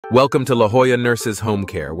Welcome to La Jolla Nurses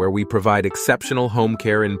Homecare, where we provide exceptional home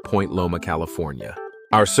care in Point Loma, California.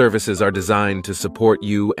 Our services are designed to support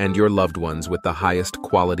you and your loved ones with the highest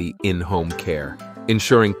quality in-home care,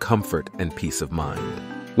 ensuring comfort and peace of mind.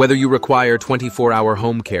 Whether you require 24-hour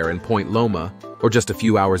home care in Point Loma or just a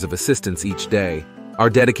few hours of assistance each day, our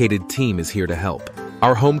dedicated team is here to help.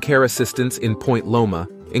 Our home care assistance in Point Loma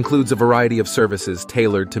includes a variety of services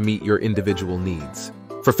tailored to meet your individual needs.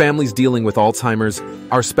 For families dealing with Alzheimer's,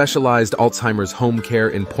 our specialized Alzheimer's home care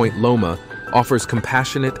in Point Loma offers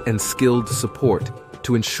compassionate and skilled support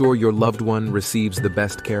to ensure your loved one receives the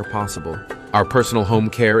best care possible. Our personal home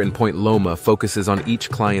care in Point Loma focuses on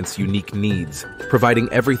each client's unique needs, providing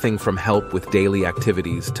everything from help with daily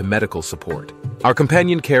activities to medical support. Our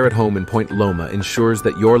companion care at home in Point Loma ensures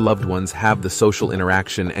that your loved ones have the social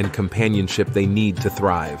interaction and companionship they need to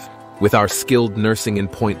thrive. With our skilled nursing in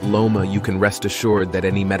Point Loma, you can rest assured that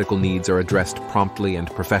any medical needs are addressed promptly and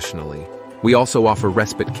professionally. We also offer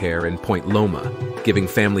Respite Care in Point Loma, giving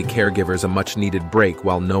family caregivers a much-needed break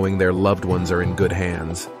while knowing their loved ones are in good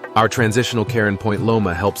hands. Our transitional care in Point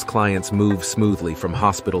Loma helps clients move smoothly from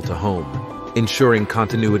hospital to home, ensuring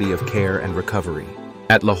continuity of care and recovery.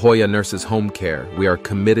 At La Jolla Nurses Homecare, we are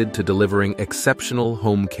committed to delivering exceptional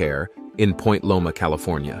home care in Point Loma,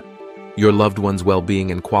 California. Your loved one's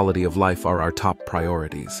well-being and quality of life are our top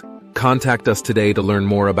priorities. Contact us today to learn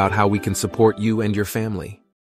more about how we can support you and your family.